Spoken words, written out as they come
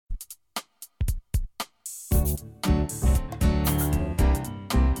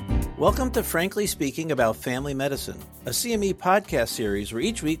Welcome to Frankly Speaking About Family Medicine, a CME podcast series where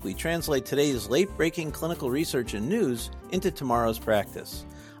each week we translate today's late-breaking clinical research and news into tomorrow's practice.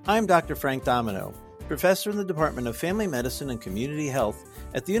 I'm Dr. Frank Domino, professor in the Department of Family Medicine and Community Health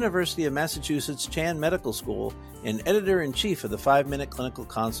at the University of Massachusetts Chan Medical School and editor-in-chief of the 5-Minute Clinical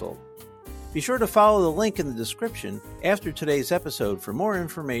Consult. Be sure to follow the link in the description after today's episode for more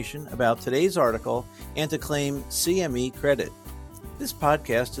information about today's article and to claim CME credit. This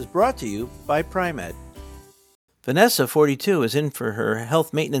podcast is brought to you by Pri-Med. Vanessa, 42, is in for her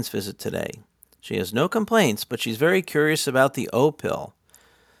health maintenance visit today. She has no complaints, but she's very curious about the O-pill.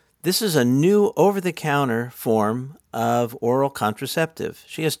 This is a new over-the-counter form of oral contraceptive.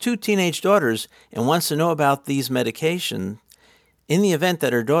 She has 2 teenage daughters and wants to know about these medications in the event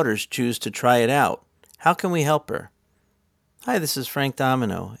that her daughters choose to try it out. How can we help her? Hi, this is Frank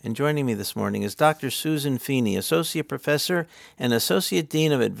Domino, and joining me this morning is Dr. Susan Feeney, Associate Professor and Associate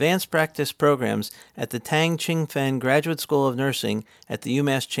Dean of Advanced Practice Programs at the Tang Ching Fen Graduate School of Nursing at the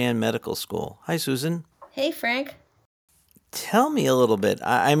UMass Chan Medical School. Hi, Susan. Hey, Frank. Tell me a little bit.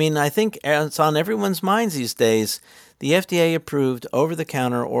 I think it's on everyone's minds these days. The FDA approved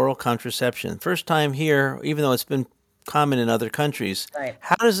over-the-counter oral contraception. First time here, even though it's been common in other countries. Right.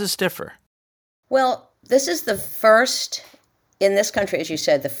 How does this differ? Well, this is the first, in this country, as you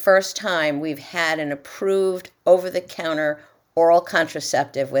said, the first time we've had an approved over-the-counter oral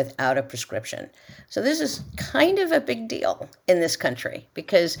contraceptive without a prescription. So this is kind of a big deal in this country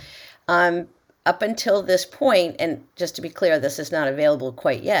because up until this point, and just to be clear, this is not available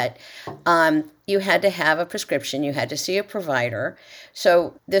quite yet, you had to have a prescription, you had to see a provider.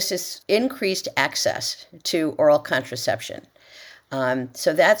 So this is increased access to oral contraception.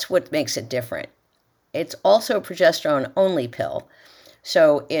 So that's what makes it different. It's also a progesterone-only pill,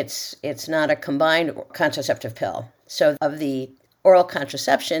 so it's not a combined contraceptive pill. So of the oral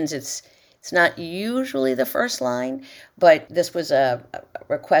contraceptions, it's not usually the first line, but this was a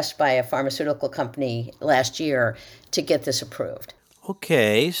request by a pharmaceutical company last year to get this approved.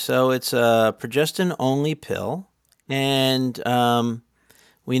 Okay, so it's a progestin-only pill, and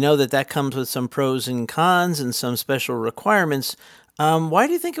we know that comes with some pros and cons and some special requirements. Why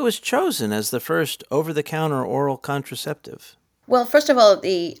do you think it was chosen as the first over-the-counter oral contraceptive? Well, first of all,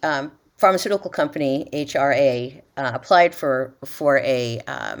 the pharmaceutical company, HRA, applied for a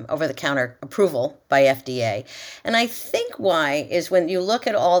over-the-counter approval by FDA. And I think why is when you look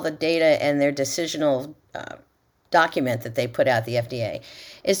at all the data and their decisional document that they put out, the FDA,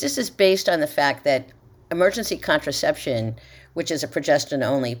 this is based on the fact that emergency contraception, which is a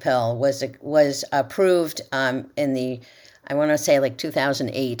progestin-only pill, was approved in the, I want to say like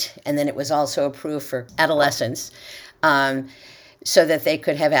 2008, and then it was also approved for adolescents so that they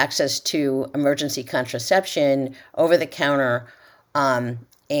could have access to emergency contraception over the counter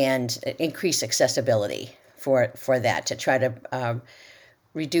and increase accessibility for that to try to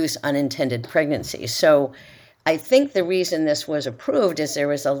reduce unintended pregnancies. So I think the reason this was approved is there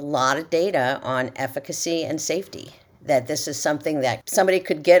was a lot of data on efficacy and safety, that this is something that somebody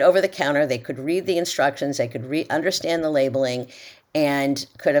could get over the counter, they could read the instructions, they could understand the labeling, and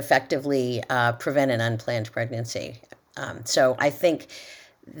could effectively prevent an unplanned pregnancy. So I think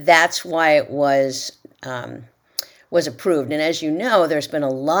that's why it was approved. And as you know, there's been a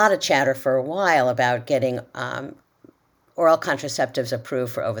lot of chatter for a while about getting oral contraceptives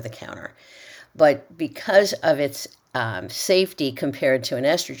approved for over-the-counter. But because of its safety compared to an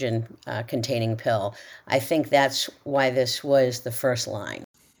estrogen-containing pill, I think that's why this was the first line.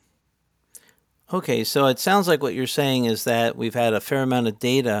 Okay, so it sounds like what you're saying is that we've had a fair amount of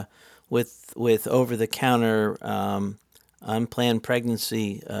data with over-the-counter unplanned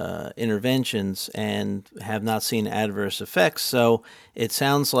pregnancy interventions and have not seen adverse effects. So it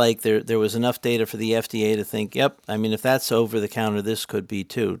sounds like there was enough data for the FDA to think, yep, if that's over-the-counter, this could be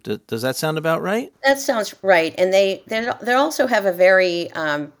too. Does that sound about right? That sounds right. And they also have a very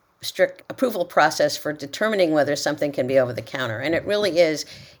strict approval process for determining whether something can be over-the-counter. And it really is,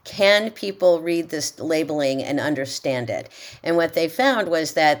 can people read this labeling and understand it? And what they found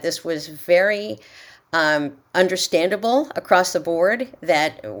was that this was very understandable across the board,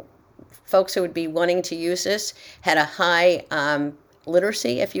 that folks who would be wanting to use this had a high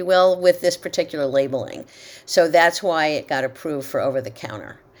literacy, if you will, with this particular labeling. So that's why it got approved for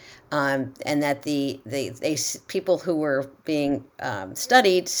over-the-counter. And that the people who were being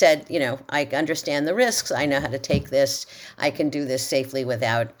studied said, I understand the risks, I know how to take this, I can do this safely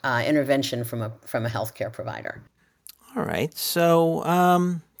without intervention from a healthcare provider. All right,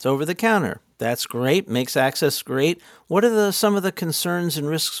 so it's over-the-counter. That's great, makes access great. What are some of the concerns and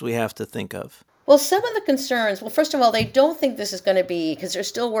risks we have to think of? Well, some of the concerns, well, first of all, they don't think this is going to be, because they're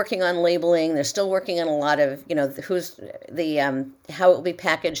still working on labeling. They're still working on a lot of, who's how it will be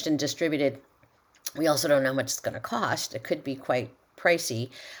packaged and distributed. We also don't know how much it's going to cost. It could be quite pricey.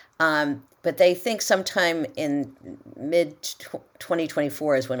 But they think sometime in mid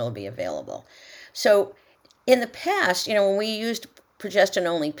 2024 is when it'll be available. So in the past, when we used progestin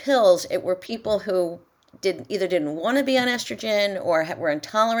only pills, it were people who didn't want to be on estrogen or were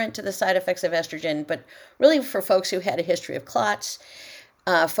intolerant to the side effects of estrogen, but really for folks who had a history of clots,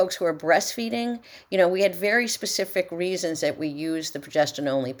 folks who are breastfeeding. We had very specific reasons that we used the progestin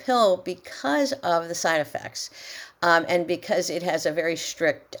only pill because of the side effects, and because it has a very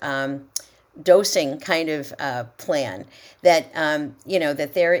strict dosing kind of plan that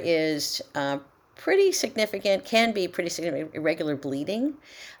there is can be pretty significant irregular bleeding.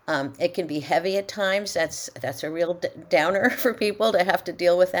 It can be heavy at times. That's a real downer for people to have to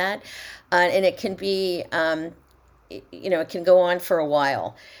deal with that, and it can be it can go on for a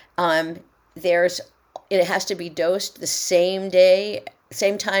while. There's It has to be dosed the same day,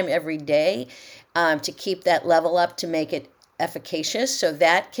 same time every day, to keep that level up to make it efficacious. So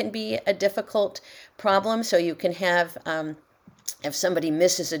that can be a difficult problem. So you can have if somebody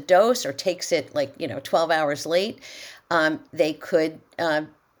misses a dose or takes it 12 hours late, they could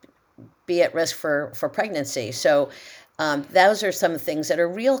be at risk for pregnancy. So those are some things that are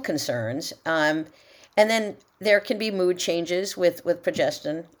real concerns. And then there can be mood changes with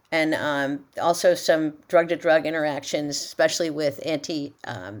progestin, and also some drug-to-drug interactions, especially with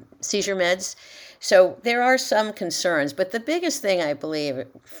anti-seizure meds. So there are some concerns, but the biggest thing I believe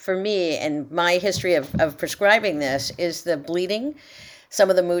for me and my history of prescribing this is the bleeding, some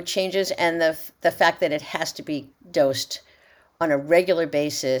of the mood changes, and the fact that it has to be dosed on a regular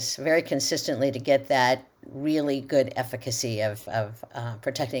basis, very consistently, to get that really good efficacy of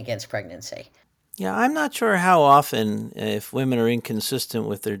protecting against pregnancy. Yeah, I'm not sure how often, if women are inconsistent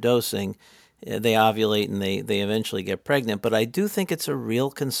with their dosing, they ovulate and they eventually get pregnant. But I do think it's a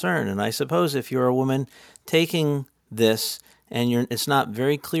real concern. And I suppose if you're a woman taking this and it's not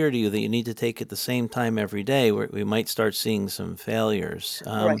very clear to you that you need to take it the same time every day, we might start seeing some failures.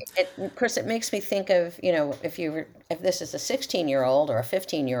 Right. Of course, it makes me think of, if this is a 16-year-old or a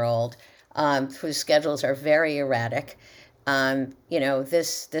 15-year-old whose schedules are very erratic.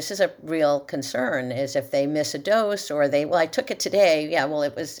 This is a real concern, is if they miss a dose, or I took it today. Yeah, well,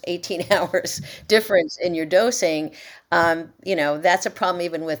 it was 18 hours difference in your dosing. That's a problem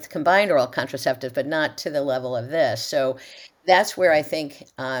even with combined oral contraceptive, but not to the level of this. So that's where I think,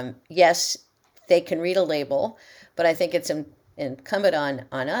 yes, they can read a label, but I think it's incumbent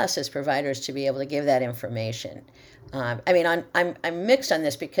on us as providers to be able to give that information. I'm mixed on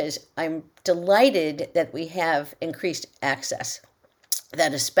this because I'm delighted that we have increased access.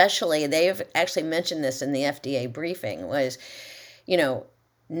 That especially, they've actually mentioned this in the FDA briefing, was,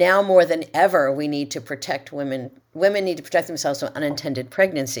 now more than ever, we need to protect women. Women need to protect themselves from unintended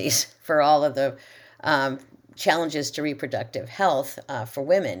pregnancies for all of the challenges to reproductive health for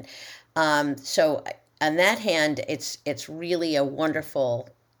women. So on that hand, it's really a wonderful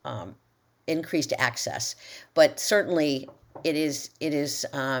increased access, but certainly it's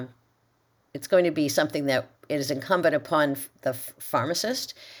going to be something that it is incumbent upon the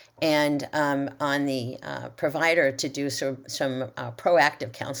pharmacist and on the provider to do some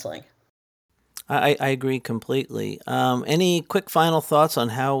proactive counseling. I agree completely. Any quick final thoughts on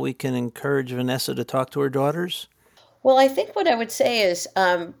how we can encourage Vanessa to talk to her daughters? Well, I think what I would say is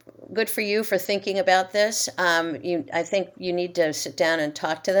good for you for thinking about this. I think you need to sit down and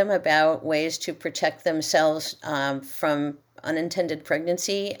talk to them about ways to protect themselves from unintended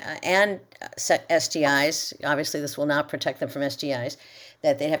pregnancy and STIs. Obviously, this will not protect them from STIs,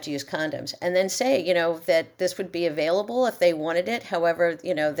 that they have to use condoms. And then say, that this would be available if they wanted it. However,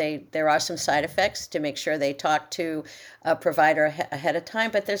 there are some side effects, to make sure they talk to a provider ahead of time.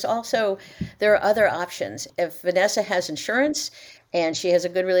 But there are other options. If Vanessa has insurance and she has a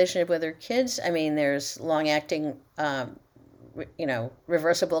good relationship with her kids, there's long-acting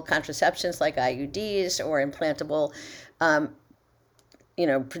reversible contraceptions like IUDs or implantable,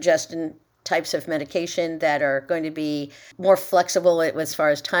 progestin types of medication that are going to be more flexible as far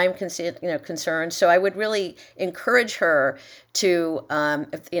as time concerned. So I would really encourage her to,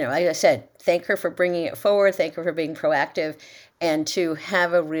 like I said, thank her for bringing it forward, thank her for being proactive, and to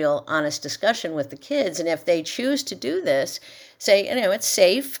have a real honest discussion with the kids. And if they choose to do this, say, it's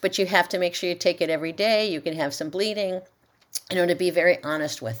safe, but you have to make sure you take it every day. You can have some bleeding. To be very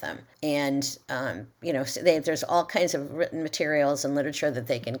honest with them. And, there's all kinds of written materials and literature that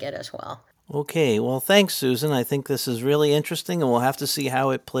they can get as well. Okay, well, thanks, Susan. I think this is really interesting, and we'll have to see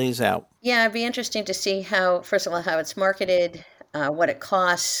how it plays out. Yeah, it'd be interesting to see how, first of all, how it's marketed, what it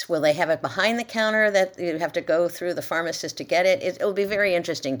costs. Will they have it behind the counter that you have to go through the pharmacist to get it? It'll be very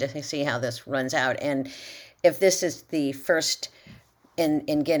interesting to see how this runs out, and if this is the first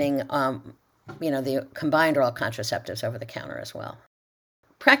in getting, the combined oral contraceptives over the counter as well.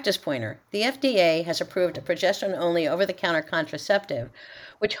 Practice pointer. The FDA has approved a progesterone-only over-the-counter contraceptive,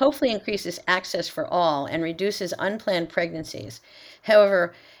 which hopefully increases access for all and reduces unplanned pregnancies.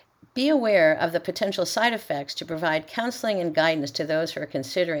 However, be aware of the potential side effects to provide counseling and guidance to those who are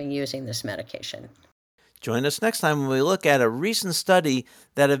considering using this medication. Join us next time when we look at a recent study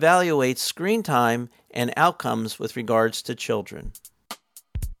that evaluates screen time and outcomes with regards to children.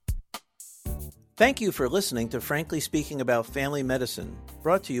 Thank you for listening to Frankly Speaking About Family Medicine,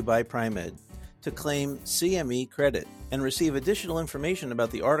 brought to you by Pri-Med. To claim CME credit and receive additional information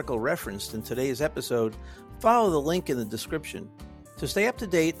about the article referenced in today's episode, follow the link in the description. To stay up to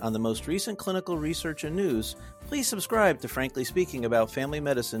date on the most recent clinical research and news, please subscribe to Frankly Speaking About Family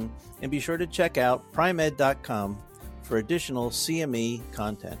Medicine and be sure to check out primed.com for additional CME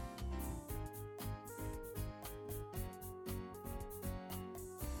content.